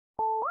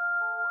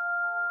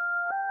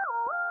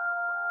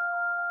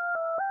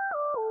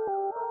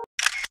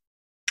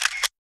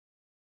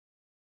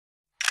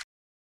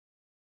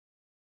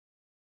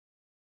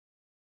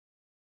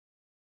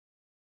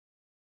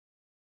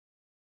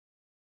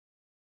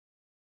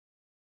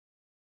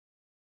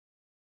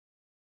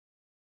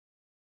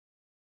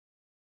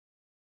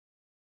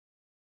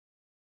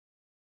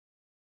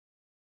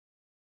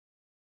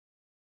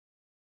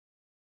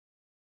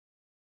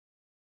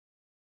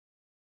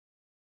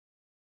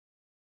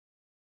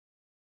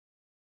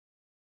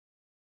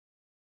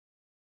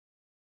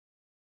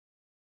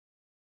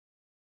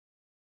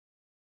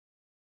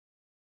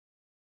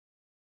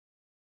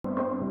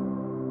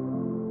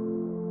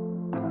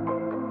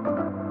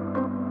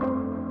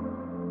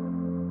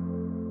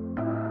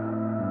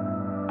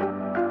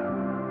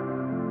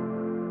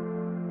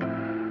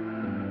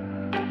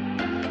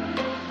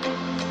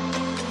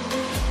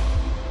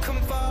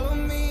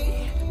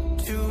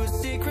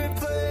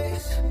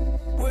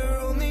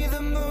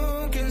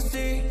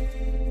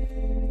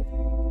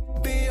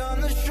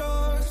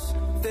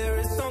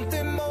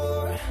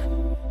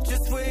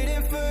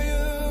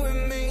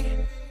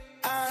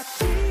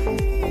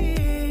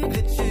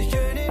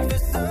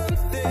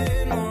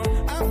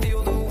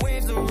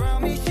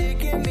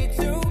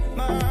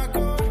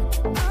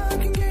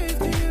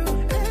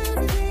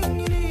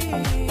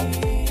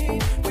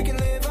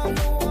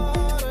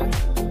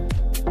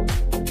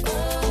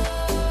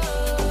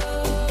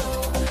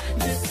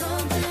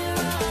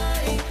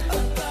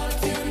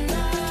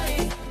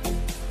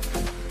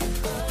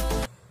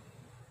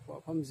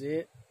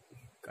Mafamzi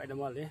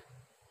Kaidamali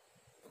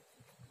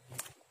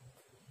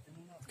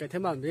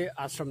Keithelmanbi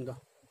Ashram do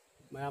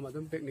Mayam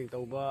adum picnic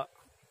tauba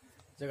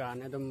jaga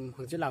ne adum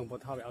hangchilang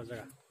pot hawe au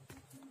jaga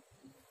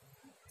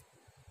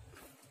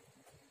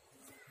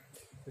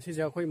si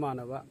ja khoi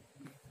manaba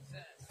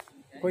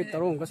koi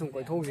tarong ka sum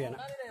koi thong je na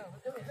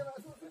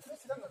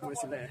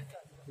moisile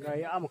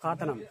gai am kha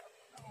tanam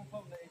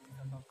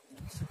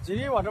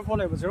ji waterfall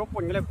le 0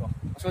 point le ko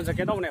son ja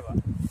ke dau ne ba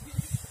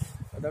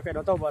da ke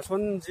do ba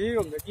son ji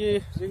rom de ki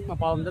jing ma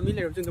pam da mi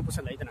le jing do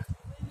pusan lai dana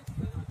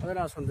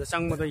adana son da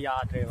sang ma do ya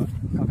tre ba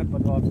ka khat pa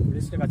do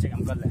police ka check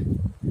am kal le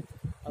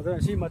adana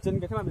si machin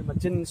ke thama mi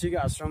machin si ga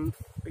ashram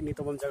picnic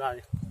to bom jaga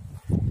ni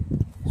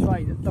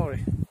swai da to re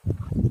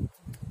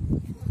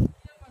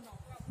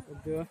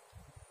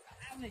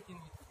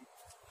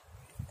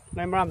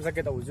Nai maram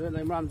jacket au ju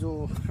nai maram ju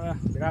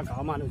bira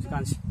ka ma nu ji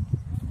kan si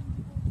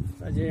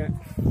sa je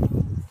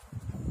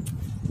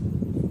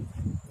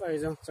ai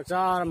jong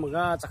chakcha ma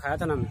ga chakhaya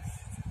tanam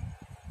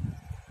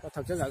ta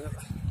thak ja ga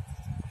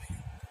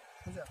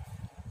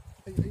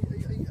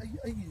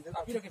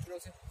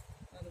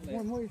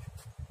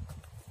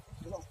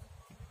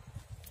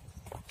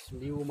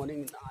view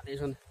morning na de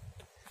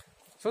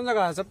son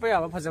jaga chappa ya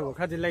ba phajabo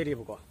khadi lai ri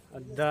ba ko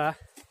da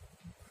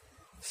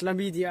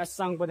Slami dia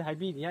sang pada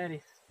happy dia ni.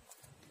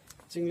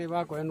 Cingli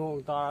ba ko no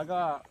ta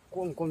ga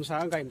kom sa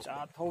ga im cha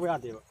thau ya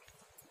de ba.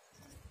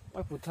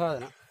 Ba putha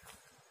na.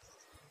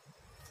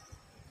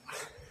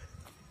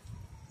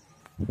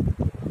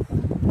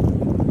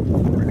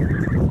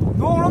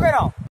 Dong lo kai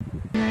nào.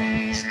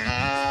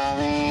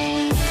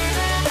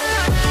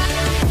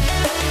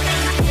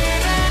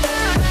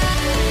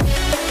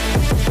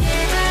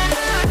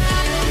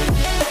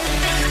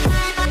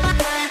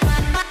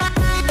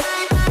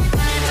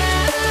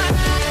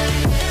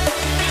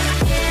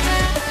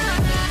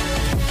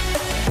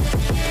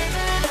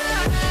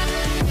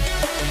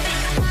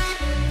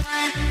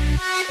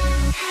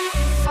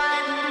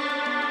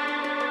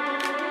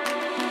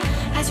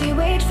 As we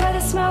wait for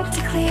the smoke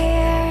to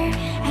clear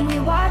and we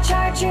watch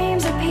our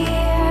dreams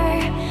appear,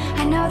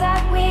 I know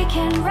that we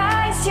can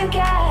rise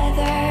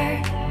together.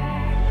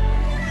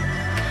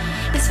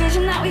 This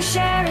vision that we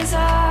share is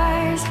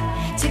ours.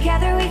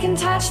 Together we can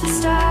touch the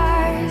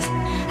stars.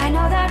 I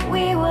know that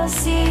we will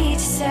see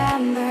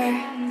December.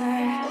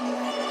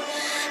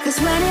 'Cause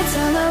when it's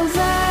all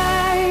over,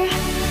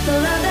 the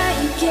love that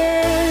you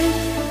give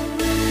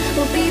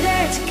will be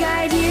there to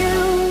guide you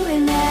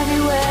in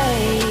every way.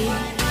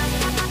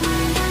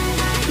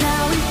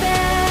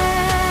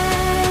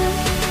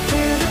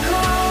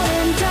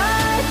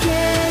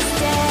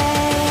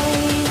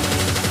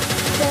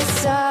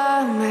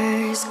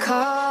 Summer's calling.